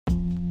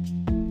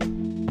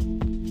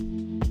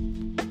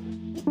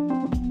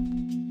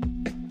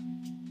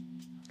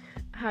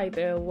Hi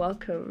there,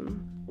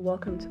 welcome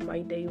to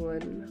my day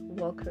one.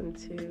 Welcome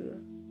to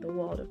the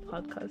world of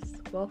podcasts.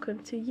 Welcome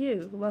to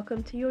you.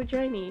 Welcome to your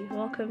journey.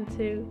 Welcome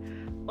to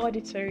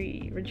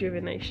auditory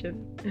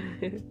rejuvenation.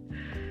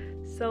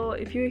 So,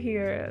 if you're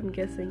here, I'm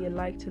guessing you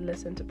like to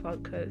listen to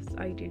podcasts.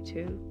 I do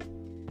too.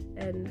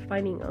 And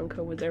finding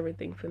Anchor was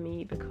everything for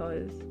me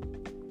because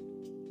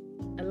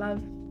I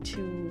love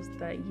tools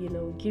that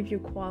give you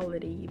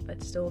quality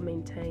but still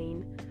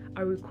maintain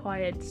a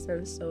required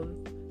sense of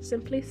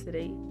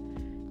simplicity.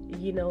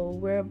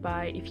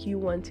 Whereby if you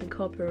want to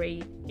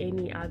incorporate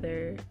any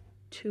other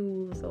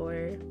tools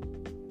or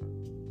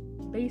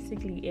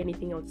basically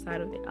anything outside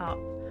of the app,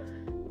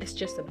 it's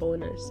just a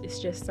bonus. It's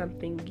just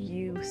something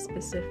you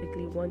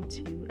specifically want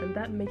to, and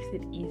that makes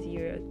it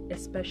easier,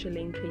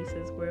 especially in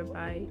cases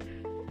whereby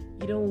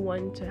you don't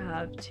want to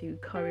have to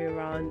carry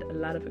around a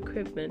lot of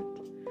equipment.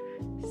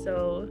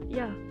 So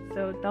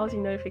that was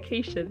your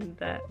notification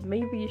that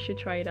maybe you should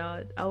try it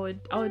out. I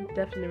would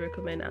definitely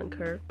recommend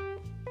Anchor,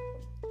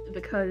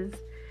 because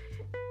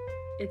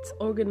it's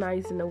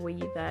organized in a way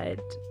that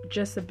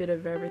just a bit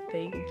of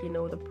everything,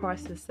 the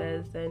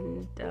processes,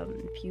 and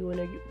if you want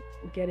to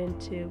get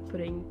into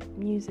putting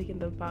music in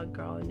the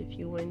background, if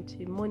you want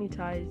to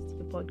monetize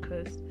your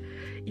podcast,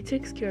 it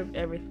takes care of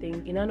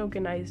everything in an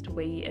organized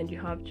way, and you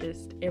have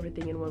just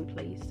everything in one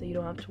place, so you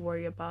don't have to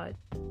worry about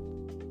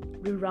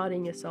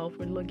rerouting yourself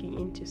or logging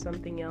into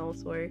something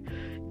else or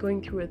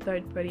going through a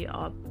third-party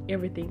app.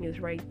 Everything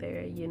is right there,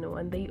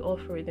 and they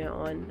offer their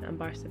own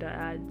ambassador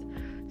ads.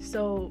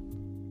 So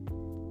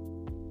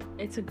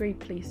it's a great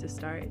place to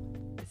start.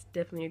 It's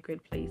definitely a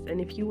great place. And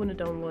if you want to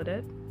download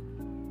it,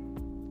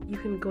 you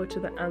can go to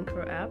the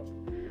Anchor app.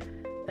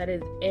 That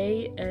is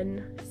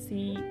ANCHOR.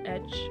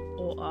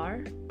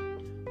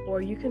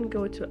 Or you can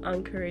go to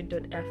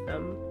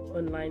anchor.fm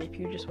online if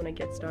you just want to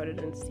get started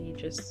and see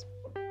just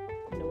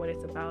what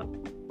it's about.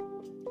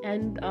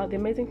 And the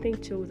amazing thing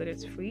too is that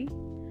it's free,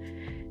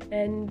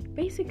 and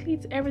basically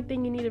it's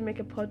everything you need to make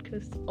a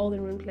podcast all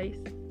in one place.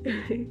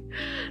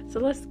 So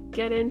let's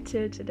get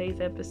into today's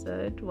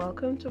episode.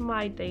 Welcome to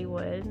my day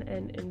one,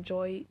 and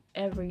enjoy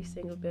every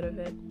single bit of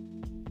it.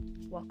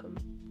 Welcome.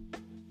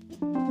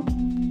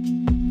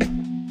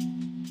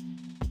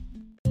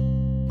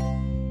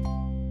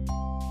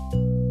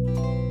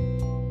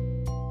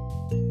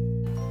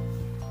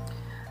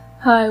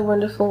 Hi,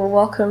 wonderful.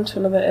 Welcome to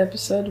another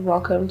episode.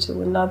 Welcome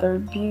to another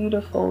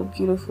beautiful,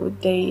 beautiful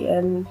day.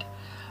 And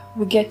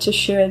we get to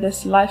share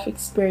this life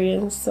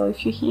experience. So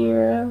if you're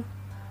here,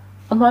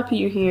 I'm happy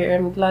you're here.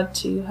 I'm glad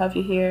to have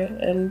you here.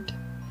 And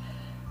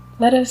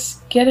let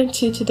us get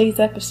into today's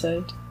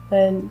episode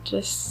and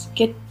just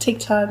take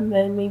time,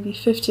 and maybe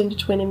 15 to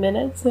 20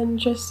 minutes, and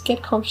just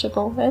get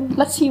comfortable. And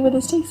let's see where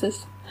this takes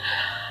us.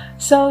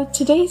 So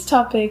today's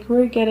topic,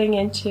 we're getting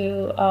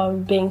into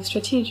being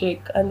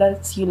strategic, and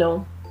that's,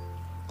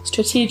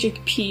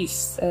 strategic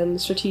peace and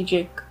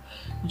strategic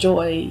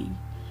joy.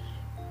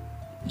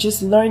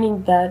 Just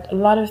learning that a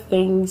lot of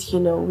things,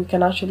 we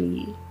can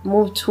actually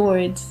move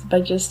towards by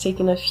just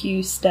taking a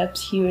few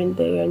steps here and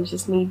there, and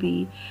just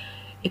maybe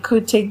it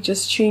could take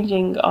just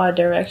changing our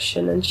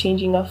direction and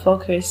changing our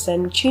focus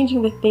and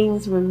changing the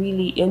things we're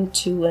really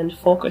into and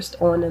focused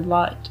on a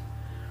lot.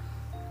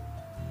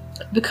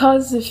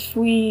 Because if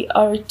we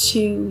are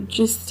to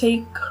just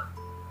take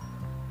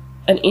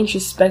an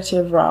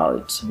introspective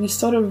route, we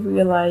sort of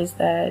realize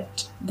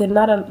that there are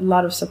not a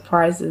lot of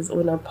surprises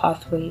on our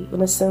pathway,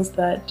 in a sense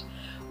that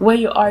where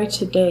you are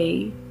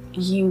today,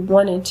 you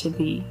want it to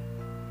be.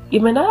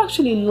 It may not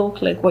actually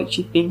look like what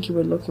you think you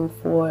were looking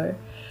for,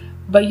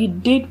 but you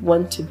did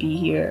want to be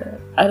here.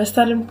 At a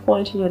certain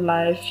point in your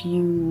life,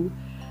 you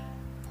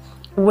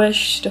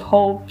wished,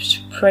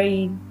 hoped,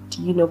 prayed,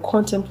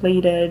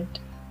 contemplated,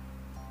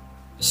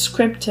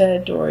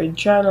 scripted, or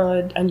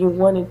journaled, and you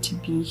wanted to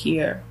be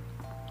here.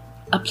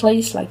 A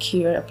place like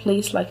here, a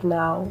place like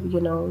now,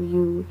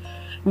 you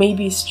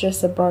maybe it's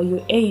just about your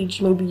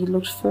age. Maybe you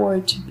look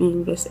forward to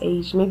being this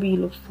age. Maybe you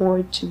look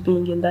forward to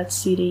being in that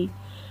city.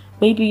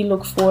 Maybe you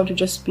look forward to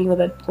just being at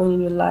that point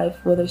in your life,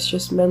 whether it's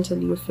just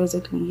mentally or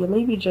physically, or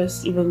maybe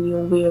just even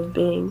your way of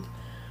being.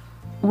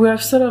 We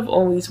have sort of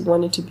always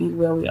wanted to be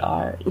where we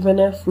are, even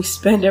if we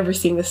spend every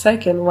single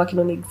second working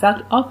on the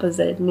exact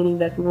opposite, meaning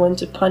that we want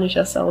to punish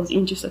ourselves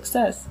into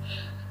success,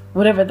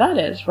 whatever that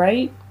is,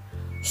 right?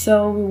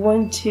 So we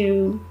want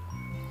to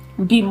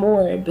be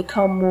more,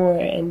 become more,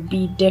 and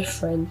be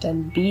different,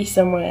 and be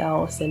somewhere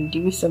else, and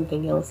do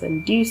something else,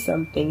 and do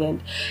something.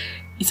 And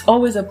it's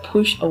always a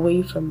push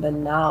away from the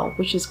now,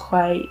 which is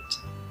quite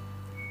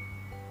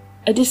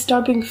a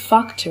disturbing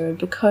factor,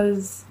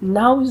 because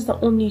now is the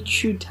only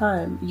true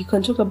time. You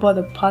can talk about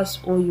the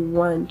past all you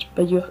want,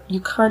 but you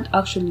can't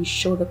actually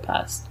show the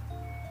past,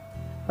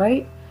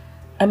 right?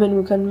 I mean,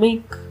 we can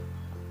make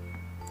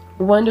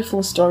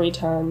wonderful story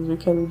times, we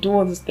can do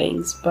all these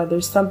things, but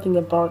there's something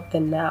about the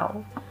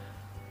now.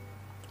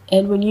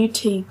 And when you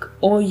take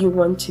all you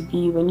want to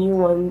be, when you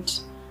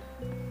want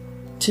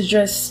to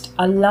just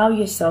allow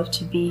yourself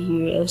to be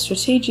here and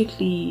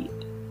strategically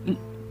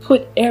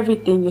put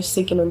everything you're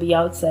seeking on the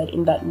outside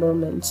in that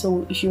moment.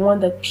 So if you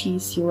want that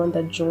peace, you want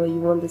that joy,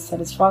 you want the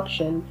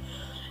satisfaction,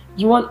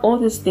 you want all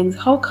these things,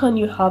 how can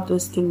you have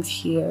those things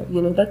here?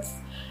 You know,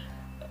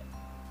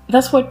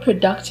 that's what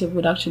productive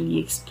would actually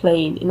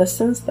explain, in a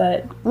sense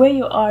that where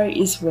you are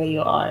is where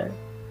you are.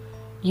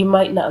 You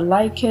might not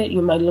like it,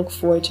 you might look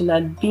forward to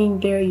not being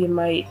there, you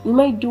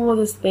might do all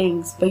these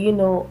things, but you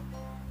know,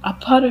 a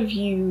part of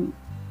you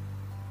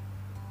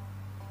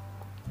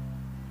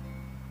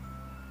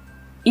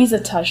is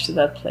attached to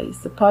that place.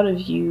 The part of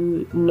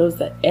you knows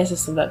the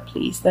essence of that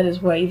place. That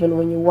is why even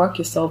when you work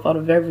yourself out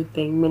of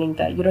everything, meaning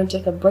that you don't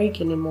take a break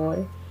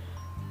anymore,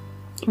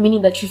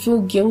 meaning that you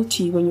feel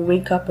guilty when you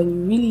wake up and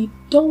you really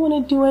don't want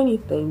to do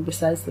anything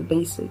besides the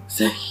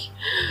basics.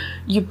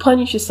 You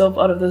punish yourself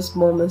out of those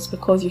moments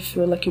because you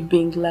feel like you're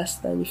being less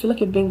than. You feel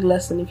like you're being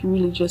less than if you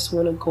really just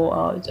want to go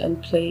out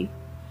and play.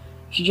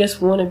 If you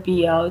just want to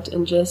be out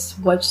and just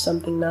watch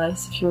something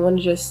nice. If you want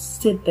to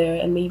just sit there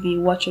and maybe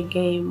watch a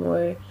game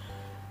or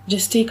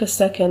just take a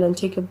second and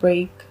take a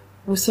break.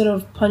 We sort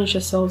of punish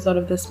ourselves out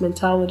of this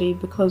mentality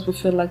because we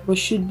feel like we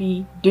should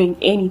be doing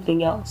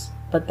anything else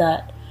but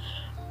that.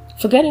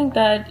 Forgetting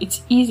that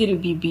it's easy to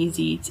be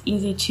busy, it's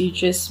easy to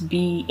just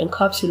be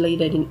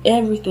encapsulated in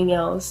everything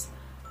else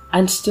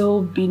and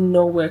still be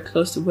nowhere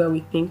close to where we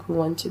think we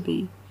want to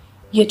be.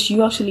 Yet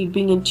you actually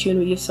being in tune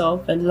with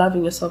yourself and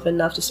loving yourself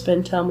enough to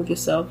spend time with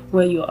yourself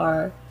where you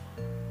are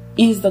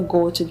is the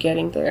goal to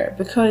getting there,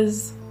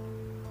 because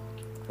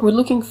we're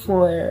looking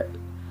for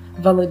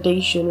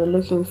validation, we're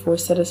looking for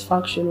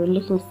satisfaction, we're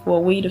looking for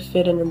a way to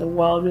fit in the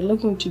world, we're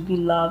looking to be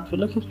loved, we're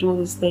looking to do all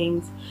these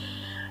things,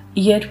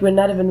 yet we're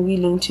not even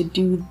willing to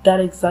do that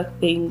exact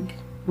thing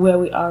where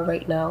we are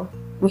right now.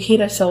 We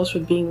hate ourselves for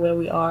being where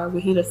we are. We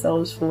hate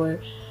ourselves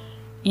for,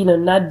 you know,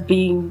 not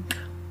being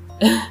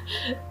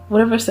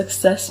whatever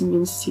success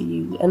means to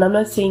you. And I'm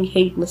not saying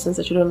hate in the sense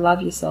that you don't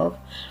love yourself,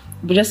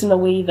 but just in a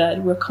way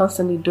that we're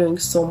constantly doing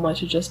so much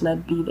to just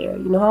not be there.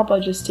 You know, how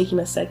about just taking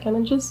a second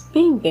and just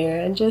being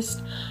there and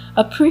just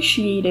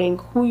appreciating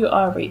who you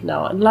are right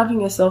now and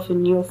loving yourself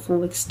in your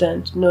full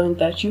extent, knowing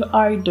that you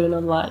are doing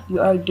a lot, you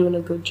are doing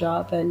a good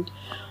job, and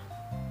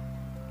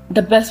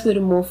the best way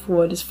to move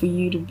forward is for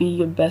you to be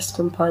your best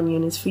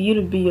companion, is for you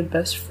to be your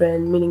best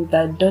friend, meaning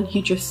that don't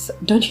hate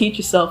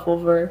yourself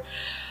over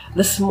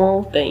the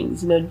small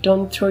things. You know,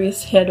 don't throw your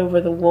head over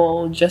the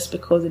wall just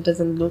because it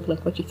doesn't look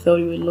like what you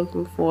thought you were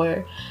looking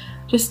for.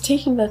 Just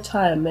taking that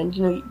time, and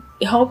you know,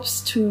 it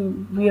helps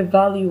to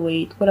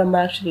reevaluate what I'm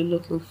actually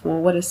looking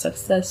for, what is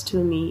success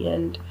to me,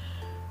 and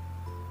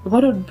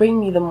what would bring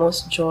me the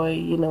most joy.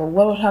 You know,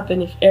 what would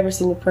happen if every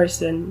single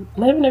person,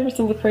 not even every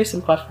single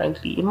person, quite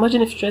frankly,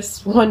 imagine if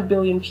just 1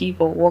 billion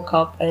people woke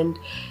up and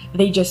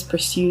they just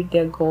pursued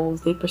their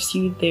goals, they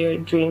pursued their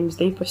dreams,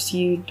 they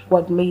pursued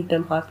what made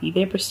them happy,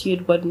 they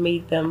pursued what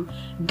made them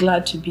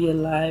glad to be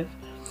alive,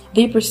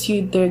 they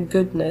pursued their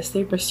goodness,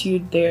 they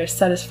pursued their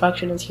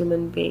satisfaction as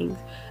human beings.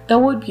 That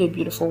would be a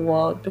beautiful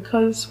world,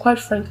 because quite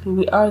frankly,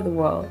 we are the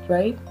world,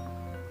 right?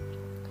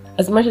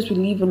 As much as we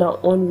live in our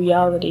own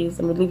realities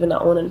and we live in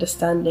our own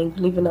understanding,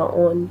 we live in our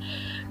own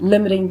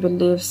limiting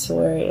beliefs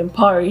or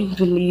empowering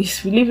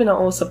beliefs, we live in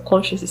our own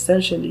subconscious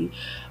essentially,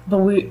 but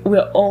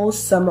we're all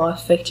somehow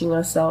affecting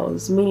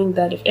ourselves, meaning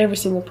that if every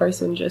single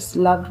person just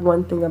loved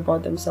one thing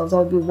about themselves,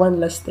 there would be one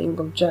less thing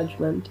of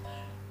judgment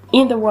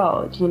in the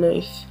world. You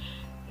know,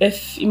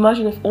 if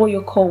imagine if all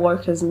your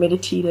co-workers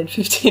meditated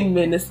 15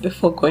 minutes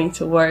before going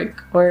to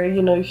work, or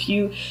you know, if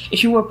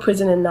you were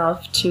present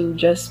enough to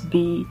just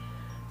be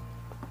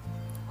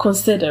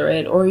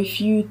considerate, or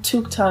if you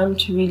took time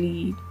to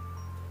really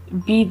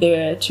be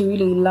there, to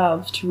really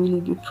love, to really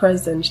be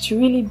present, to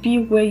really be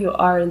where you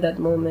are in that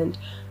moment,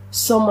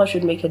 so much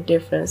would make a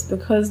difference.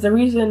 Because the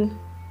reason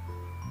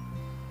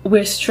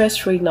we're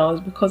stressed right now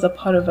is because a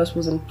part of us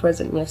wasn't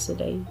present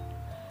yesterday,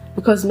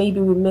 because maybe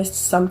we missed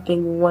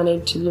something we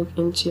wanted to look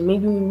into,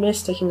 maybe we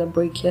missed taking a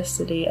break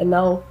yesterday and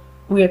now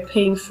we are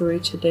paying for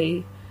it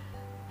today.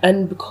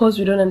 And because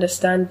we don't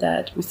understand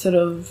that, we sort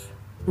of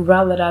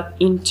rile it up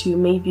into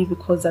maybe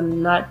because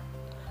I'm not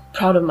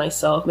proud of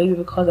myself, maybe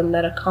because I'm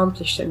not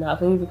accomplished enough,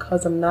 maybe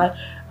because I'm not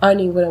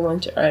earning what I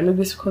want to earn,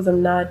 maybe it's because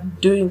I'm not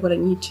doing what I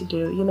need to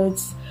do. You know,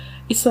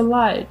 it's a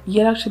lot.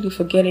 You're actually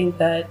forgetting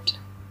that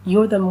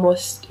you're the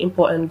most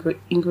important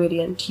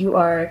ingredient. You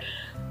are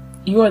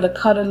the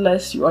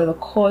catalyst, you are the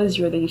cause,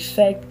 you're the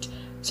effect.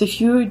 So if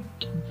you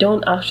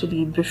don't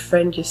actually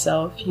befriend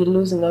yourself, you're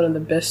losing out on the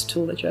best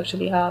tool that you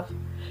actually have.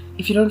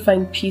 If you don't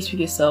find peace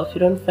with yourself, you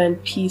don't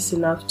find peace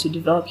enough to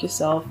develop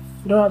yourself,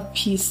 you don't have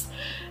peace,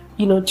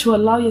 you know, to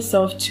allow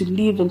yourself to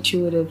live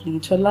intuitively,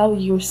 to allow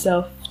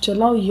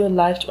your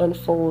life to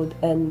unfold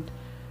and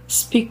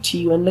speak to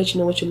you and let you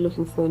know what you're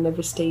looking for in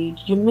every stage,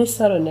 you miss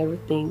out on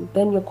everything.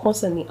 Then you're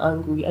constantly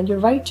angry, and you're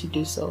right to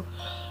do so.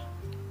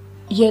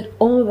 Yet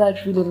all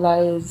that really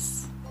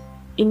lies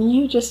in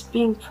you just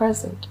being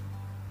present,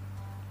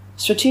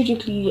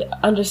 strategically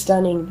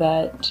understanding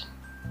that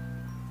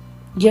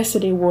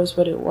yesterday was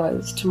what it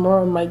was,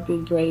 tomorrow might be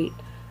great,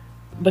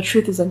 but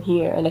truth isn't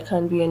here and it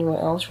can't be anywhere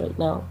else right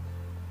now.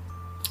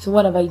 So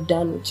what have I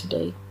done with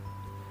today?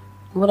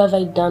 What have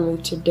I done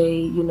with today?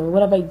 You know,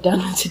 what have I done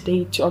with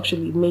today to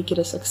actually make it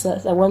a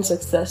success? I want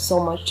success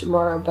so much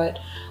tomorrow, but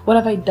what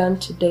have I done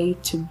today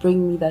to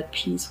bring me that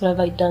peace? What have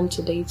I done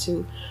today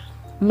to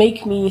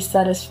make me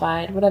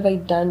satisfied? What have I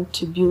done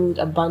to build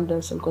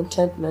abundance and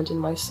contentment in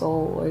my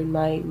soul or in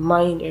my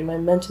mind or in my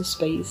mental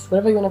space?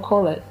 Whatever you want to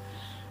call it.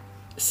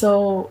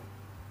 So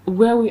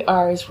where we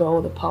are is where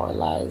all the power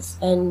lies,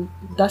 and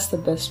that's the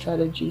best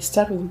strategy.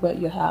 Start with what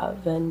you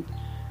have, and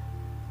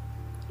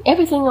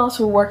everything else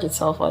will work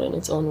itself out in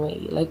its own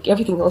way. Like,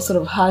 everything else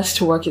sort of has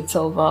to work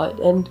itself out.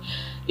 And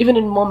even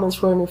in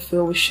moments when we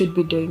feel we should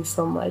be doing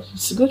so much,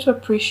 it's good to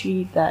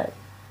appreciate that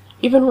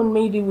even when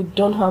maybe we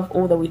don't have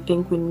all that we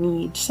think we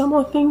need,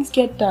 somehow things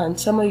get done.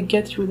 Somehow you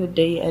get through the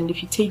day, and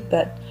if you take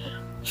that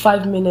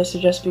 5 minutes to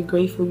just be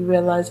grateful, you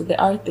realize that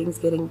there are things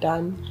getting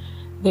done.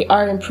 There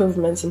are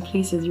improvements in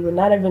places you were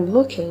not even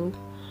looking.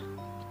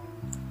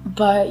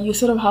 But you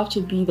sort of have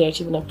to be there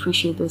to even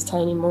appreciate those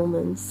tiny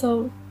moments.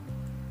 So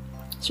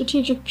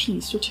strategic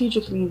peace,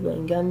 strategic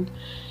living, and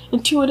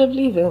intuitive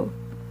living.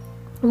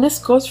 And this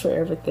goes for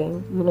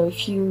everything. You know,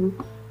 if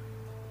you,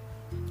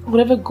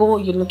 whatever goal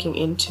you're looking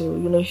into,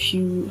 you know, if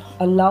you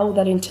allow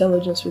that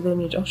intelligence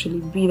within you to actually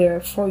be there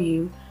for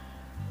you,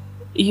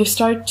 you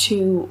start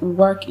to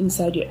work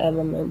inside your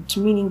element,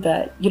 meaning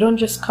that you don't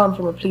just come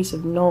from a place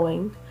of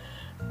knowing,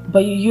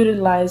 but you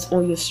utilize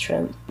all your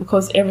strength,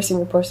 because every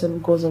single person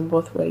goes on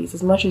both ways.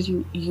 As much as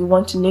you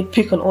want to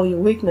nitpick on all your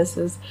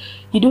weaknesses,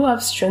 you do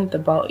have strength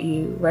about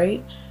you,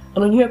 right?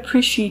 And when you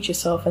appreciate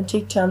yourself and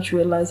take time to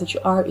realize that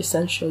you are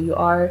essential,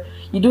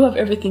 you do have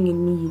everything you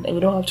need, and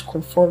you don't have to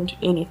conform to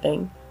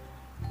anything,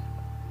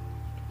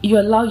 you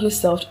allow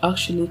yourself to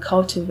actually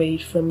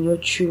cultivate from your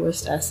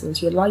truest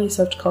essence. You allow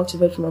yourself to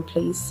cultivate from a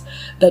place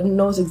that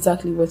knows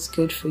exactly what's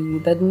good for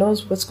you, that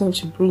knows what's going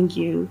to bring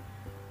you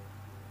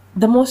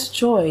the most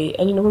joy.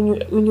 And you know,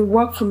 when you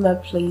work from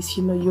that place,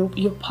 you know,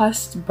 you're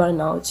past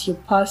burnouts, you're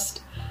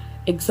past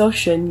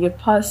exhaustion, you're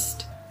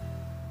past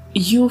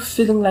you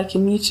feeling like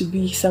you need to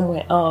be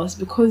somewhere else,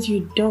 because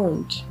you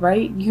don't,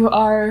 right? You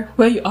are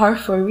where you are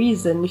for a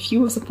reason. If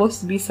you were supposed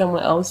to be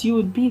somewhere else, you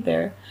would be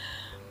there.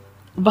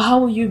 But how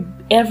will you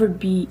ever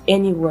be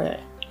anywhere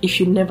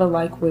if you never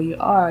like where you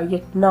are?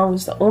 Yet now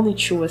is the only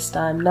truest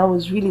time. Now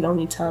is really the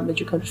only time that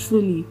you can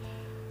fully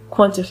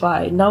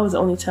quantify. Now is the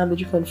only time that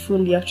you can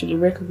fully actually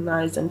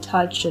recognize and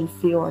touch and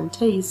feel and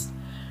taste.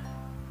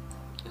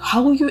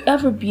 How will you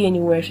ever be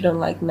anywhere if you don't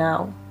like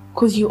now?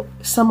 Because you,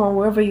 somehow,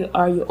 wherever you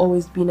are, you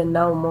always be in a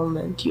now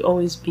moment. You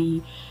always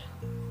be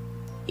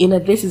in a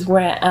this is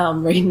where I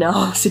am right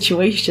now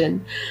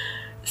situation.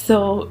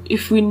 So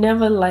if we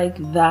never like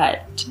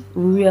that,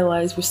 we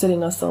realize we're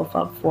setting ourselves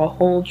up for a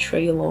whole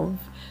trail of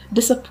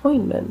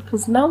disappointment,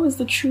 because now is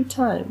the true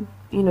time.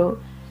 You know,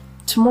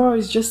 tomorrow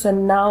is just a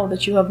now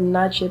that you have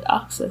not yet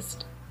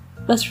accessed.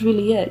 That's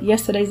really it.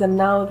 Yesterday's a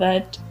now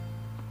that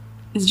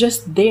is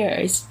just there.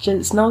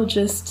 It's now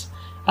just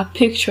a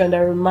picture and a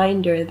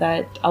reminder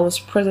that I was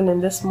present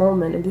in this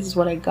moment, and this is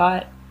what I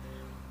got.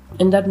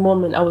 In that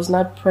moment, I was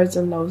not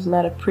present, I was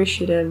not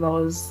appreciative,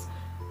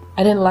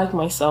 I didn't like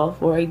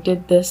myself, or I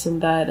did this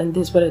and that, and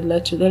this is what it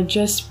led to. They're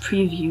just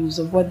previews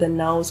of what the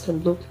nows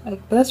can look like,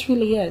 but that's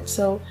really it.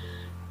 So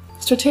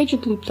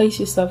strategically place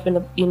yourself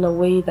in a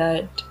way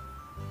that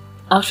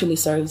actually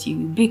serves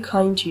you. Be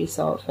kind to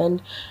yourself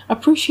and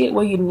appreciate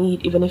what you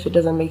need, even if it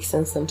doesn't make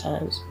sense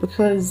sometimes,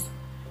 because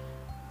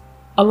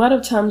a lot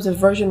of times the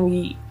version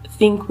we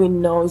think we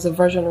know is a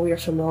version we are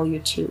familiar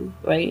to,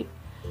 right?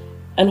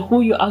 And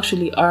who you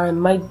actually are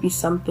might be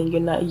something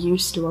you're not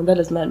used to, and that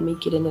does not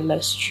make it any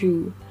less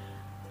true.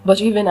 But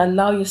even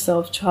allow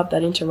yourself to have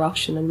that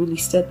interaction and really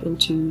step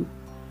into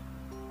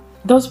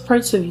those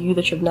parts of you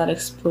that you've not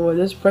explored,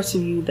 those parts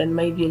of you that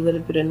might be a little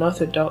bit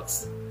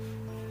unorthodox.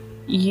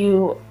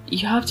 You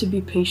have to be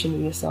patient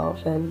with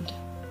yourself and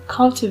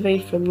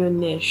cultivate from your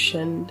niche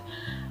and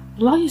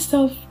allow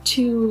yourself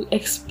to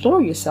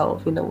explore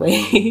yourself in a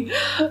way.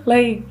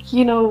 Like,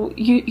 you know,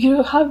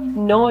 you have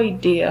no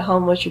idea how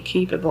much you're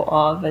capable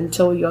of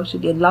until you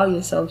actually allow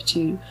yourself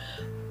to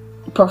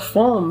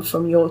perform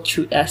from your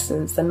true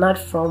essence, and not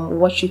from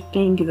what you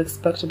think is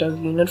expected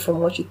of you, not from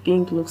what you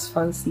think looks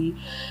fancy,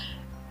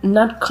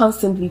 not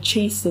constantly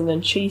chasing.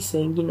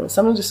 You know,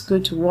 sometimes it's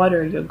good to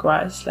water your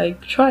grass.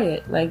 Like, try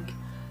it. Like,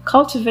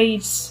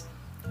 cultivate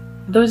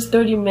those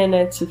 30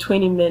 minutes or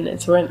 20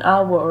 minutes or an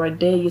hour or a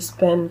day you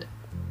spend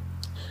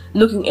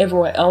looking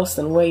everywhere else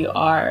than where you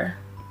are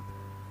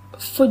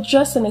for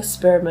just an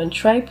experiment.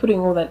 Try putting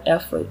all that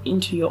effort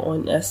into your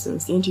own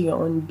essence, into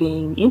your own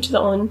being, into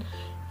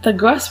the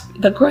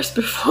grass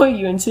before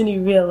you, until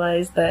you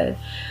realize that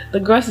the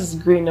grass is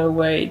greener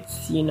where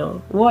it's, you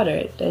know,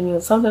 watered. And, you know,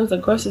 sometimes the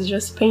grass is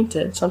just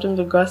painted. Sometimes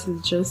the grass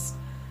is just,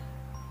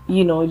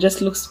 you know, it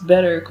just looks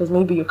better because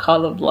maybe you're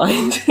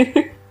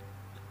colorblind.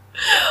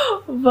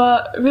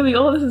 But really,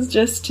 all this is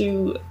just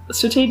to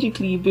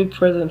strategically be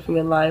present for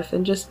your life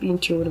and just be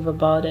intuitive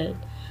about it.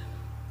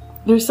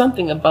 There's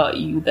something about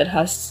you that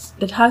has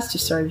to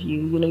serve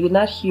you. You know, you're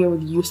not here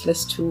with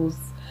useless tools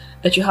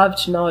that you have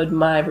to now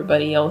admire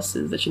everybody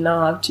else's, that you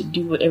now have to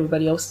do what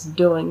everybody else is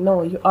doing.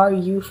 No, you are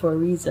you for a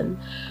reason.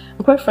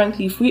 And quite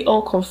frankly, if we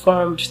all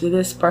conformed to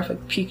this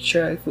perfect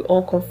picture, if we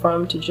all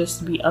conformed to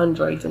just be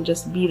androids and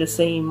just be the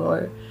same,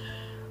 or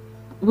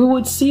we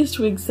would cease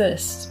to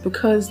exist,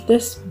 because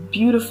this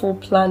beautiful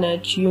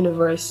planet,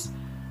 universe,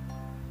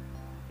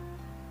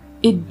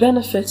 it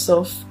benefits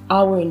of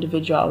our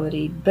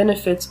individuality,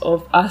 benefits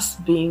of us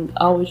being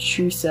our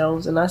true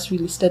selves and us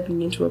really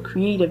stepping into our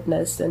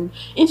creativeness and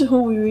into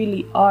who we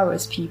really are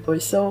as people.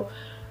 So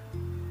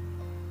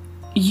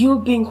you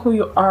being who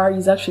you are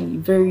is actually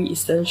very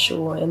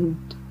essential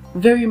and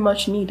very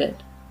much needed.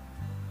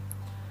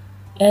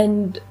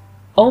 And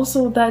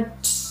also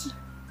that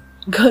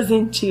goes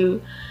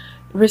into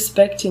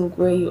respecting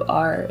where you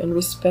are and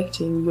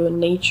respecting your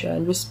nature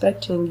and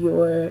respecting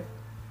your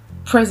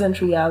present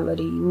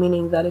reality,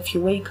 meaning that if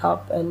you wake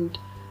up and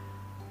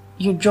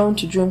you're drawn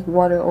to drink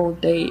water all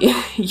day,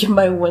 you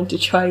might want to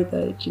try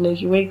that. You know,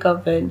 if you wake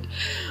up and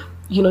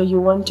you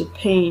want to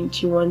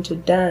paint, you want to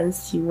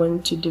dance, you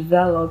want to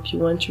develop, you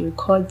want to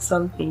record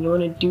something, you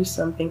want to do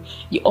something,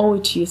 you owe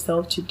it to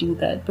yourself to do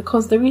that,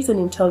 because there is an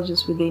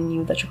intelligence within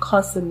you that you're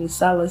constantly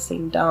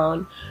silencing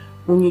down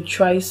when you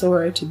try so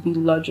hard to be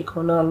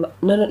logical,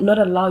 not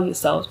allow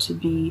yourself to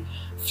be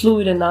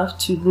fluid enough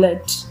to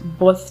let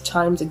both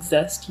times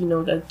exist.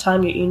 The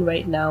time you're in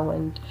right now,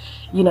 and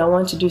I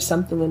want to do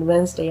something on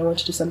Wednesday, I want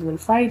to do something on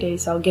Friday,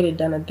 so I'll get it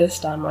done at this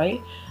time, right?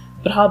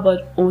 But how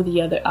about all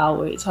the other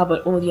hours? How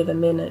about all the other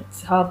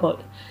minutes? How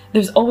about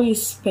there's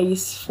always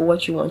space for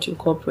what you want to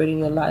incorporate in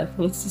your life?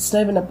 And it's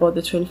not even about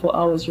the 24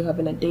 hours you have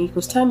in a day,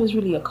 because time is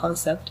really a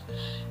concept.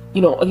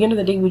 At the end of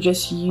the day, we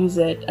just use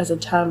it as a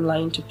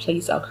timeline to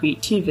place our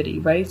creativity,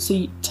 right?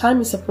 So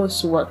time is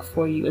supposed to work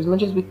for you. As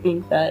much as we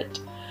think that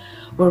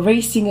we're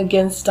racing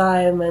against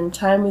time and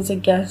time is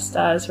against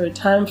us, or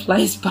time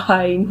flies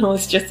by, no,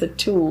 it's just a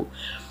tool.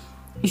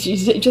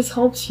 It just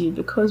helps you,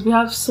 because we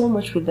have so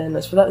much within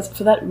us. For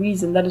that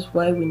reason, that is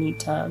why we need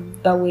time.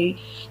 That way,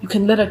 you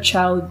can let a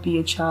child be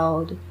a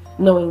child,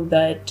 knowing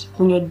that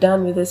when you're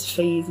done with this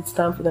phase, it's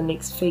time for the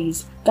next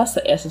phase. That's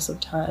the essence of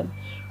time.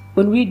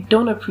 When we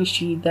don't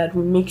appreciate that,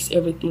 we mix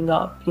everything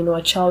up.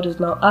 A child is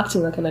now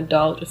acting like an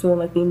adult, feeling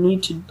like they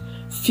need to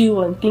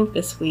feel and think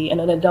this way,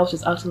 and an adult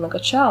is acting like a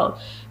child,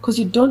 because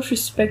you don't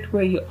respect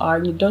where you are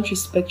and you don't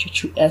respect your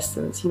true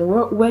essence.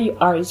 Where you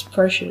are is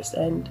precious,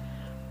 and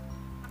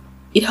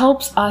it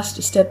helps us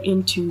to step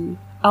into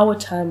our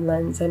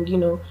timelines and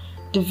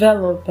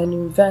develop and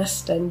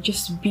invest and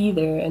just be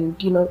there, and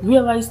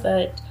realize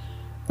that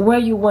where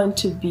you want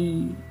to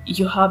be,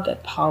 you have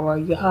that power,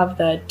 you have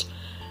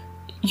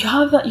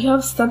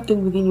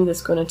something within you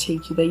that's going to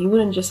take you there. You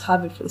wouldn't just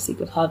have it for the sake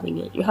of having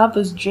it. You have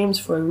those dreams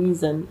for a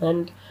reason,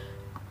 and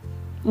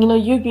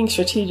you being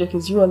strategic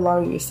is you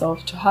allowing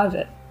yourself to have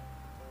it.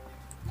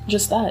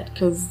 Just that,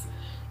 because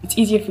it's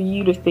easier for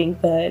you to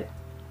think that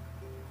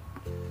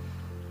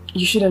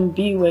you shouldn't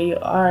be where you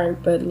are,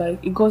 but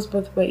it goes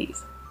both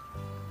ways.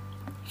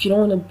 If you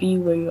don't want to be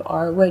where you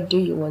are, where do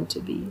you want to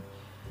be?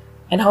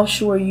 And how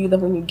sure are you that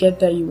when you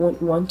get there, you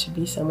won't want to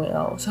be somewhere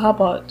else? How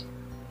about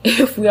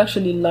if we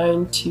actually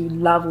learn to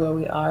love where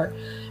we are,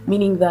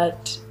 meaning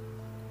that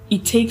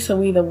it takes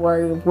away the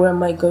worry of where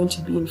am I going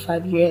to be in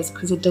 5 years,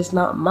 because it does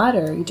not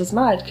matter. It does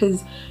not,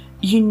 because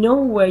you know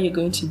where you're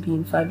going to be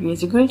in 5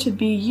 years. You're going to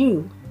be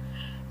you.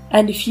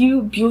 And if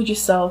you build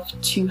yourself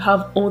to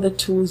have all the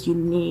tools you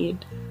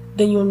need,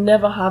 then you'll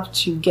never have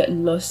to get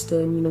lost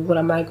in, what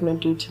am I going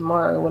to do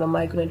tomorrow? What am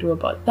I going to do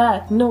about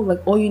that? No,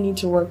 all you need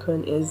to work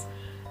on is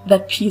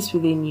that peace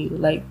within you.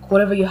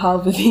 Whatever you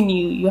have within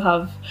you, you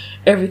have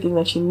everything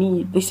that you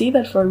need. They say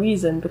that for a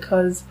reason,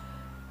 because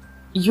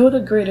you're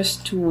the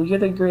greatest tool, you're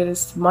the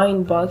greatest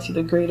mind box,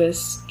 you're the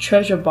greatest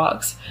treasure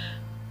box,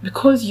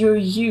 because you're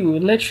you,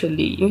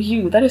 literally, you're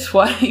you. That is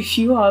why if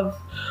you've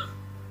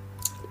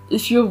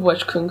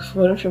watched Kung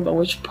Fu, I don't remember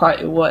which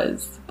part it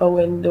was, but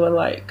when they were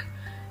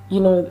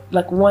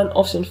one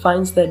often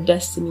finds their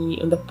destiny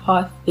in the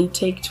path they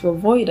take to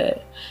avoid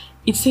it.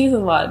 It says a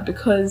lot,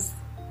 because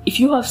if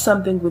you have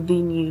something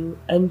within you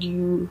and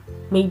you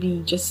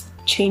maybe just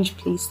change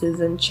places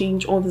and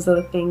change all these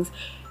other things,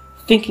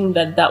 thinking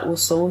that will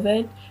solve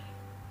it,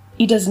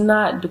 it does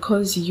not,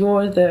 because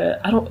you're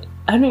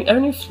I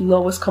don't know if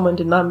lowest common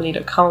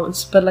denominator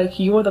counts, but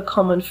you're the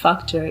common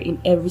factor in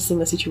every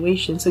single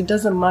situation. So it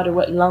doesn't matter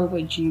what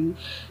language you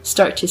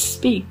start to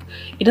speak.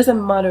 It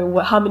doesn't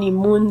matter how many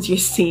moons you're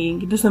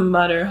seeing. It doesn't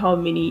matter how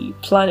many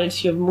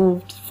planets you've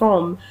moved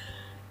from.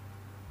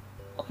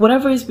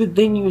 Whatever is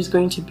within you is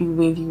going to be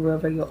with you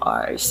wherever you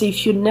are. So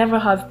if you never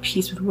have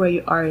peace with where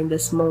you are in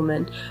this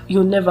moment,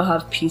 you'll never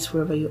have peace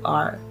wherever you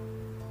are.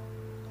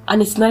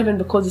 And it's not even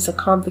because it's a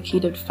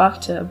complicated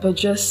factor, but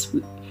just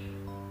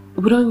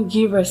we don't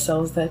give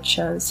ourselves that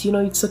chance.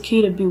 It's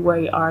okay to be where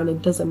you are and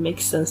it doesn't make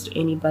sense to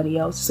anybody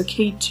else. It's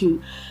okay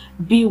to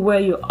be where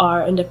you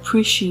are and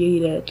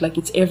appreciate it like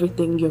it's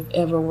everything you've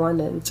ever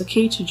wanted. It's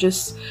okay to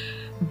just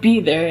be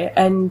there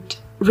and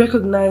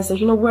recognize that,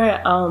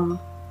 where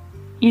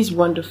is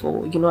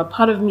wonderful. You know, a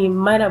part of me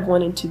might have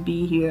wanted to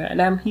be here,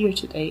 and I'm here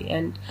today,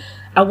 and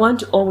I want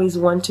to always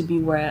want to be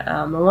where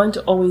I am. I want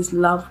to always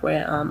love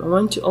where I am. I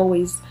want to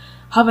always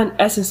have an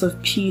essence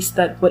of peace,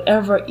 that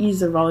whatever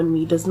is around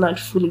me does not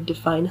fully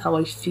define how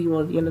I feel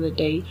at the end of the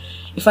day.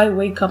 If I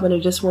wake up and I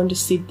just want to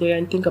sit there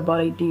and think about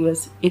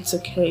ideas, it's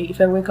okay.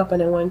 If I wake up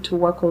and I want to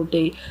work all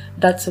day,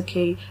 that's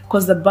okay.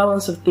 Because the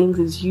balance of things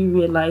is you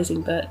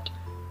realizing that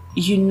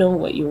you know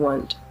what you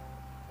want.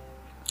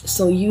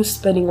 So you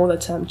spending all the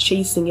time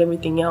chasing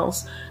everything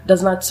else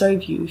does not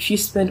serve you. If you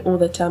spend all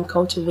the time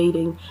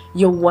cultivating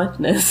your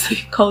oneness,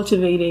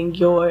 cultivating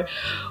your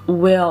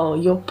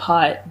will, your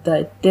part,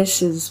 that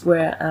this is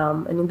where I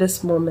am, and in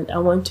this moment I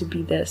want to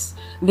be this.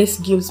 This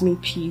gives me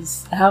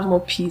peace. I have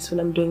more peace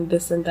when I'm doing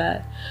this and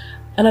that.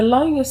 And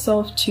allowing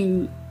yourself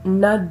to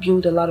not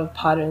build a lot of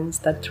patterns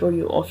that throw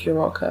you off your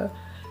rocker.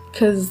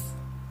 Because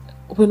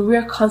when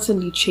we're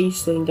constantly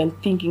chasing and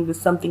thinking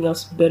there's something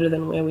else better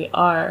than where we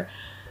are,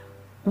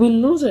 we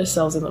lose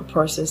ourselves in the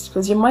process,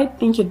 because you might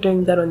think you're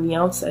doing that on the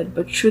outside,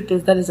 but truth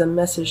is that is a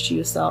message to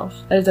yourself.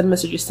 That is a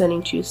message you're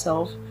sending to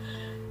yourself.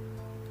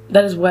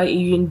 That is why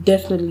you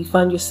indefinitely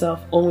find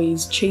yourself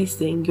always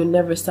chasing. You're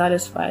never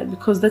satisfied,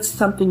 because that's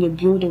something you're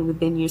building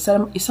within you.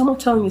 So if someone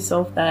telling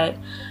yourself that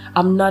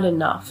I'm not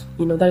enough,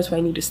 you know, that is why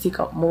I need to stick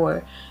up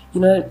more.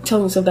 You know,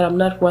 telling yourself that I'm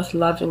not worth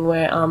loving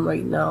where I am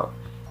right now.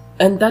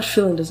 And that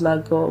feeling does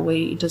not go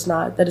away. It does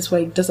not. That is why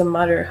it doesn't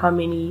matter how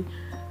many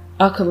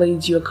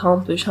accolades you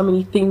accomplish, how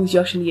many things you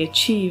actually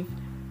achieve,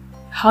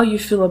 how you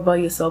feel about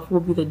yourself will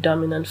be the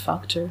dominant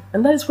factor.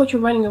 And that is what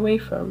you're running away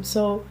from.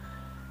 So,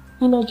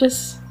 you know,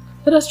 just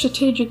let us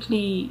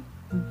strategically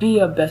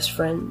be our best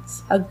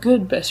friends, a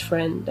good best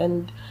friend,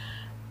 and,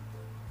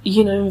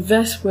 you know,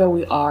 invest where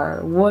we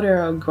are, water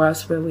our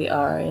grass where we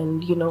are,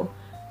 and, you know,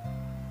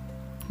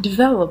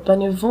 develop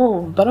and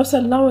evolve, but also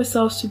allow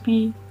ourselves to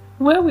be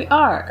where we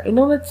are. You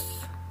know, let's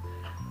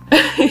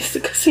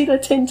see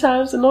that 10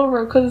 times and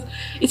over, because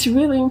it's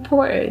really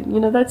important. You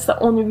know, that's the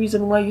only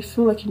reason why you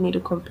feel like you need to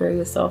compare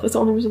yourself. It's the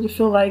only reason you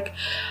feel like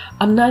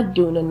I'm not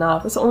doing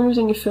enough. It's the only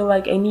reason you feel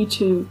like I need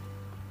to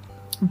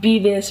be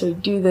this or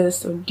do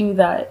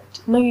that.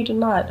 No, you do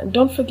not. And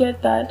don't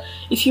forget that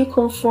if you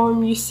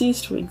conform, you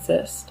cease to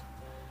exist.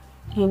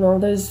 You know,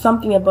 there's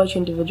something about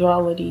your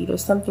individuality.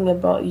 There's something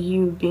about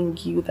you being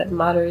you that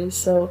matters.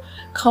 So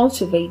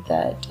cultivate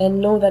that, and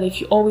know that if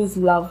you always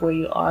love where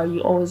you are, you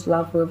always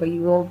love wherever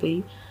you will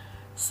be.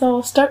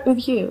 So start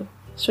with you.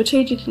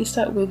 Strategically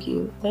start with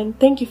you. And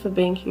thank you for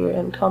being here,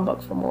 and come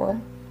back for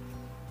more.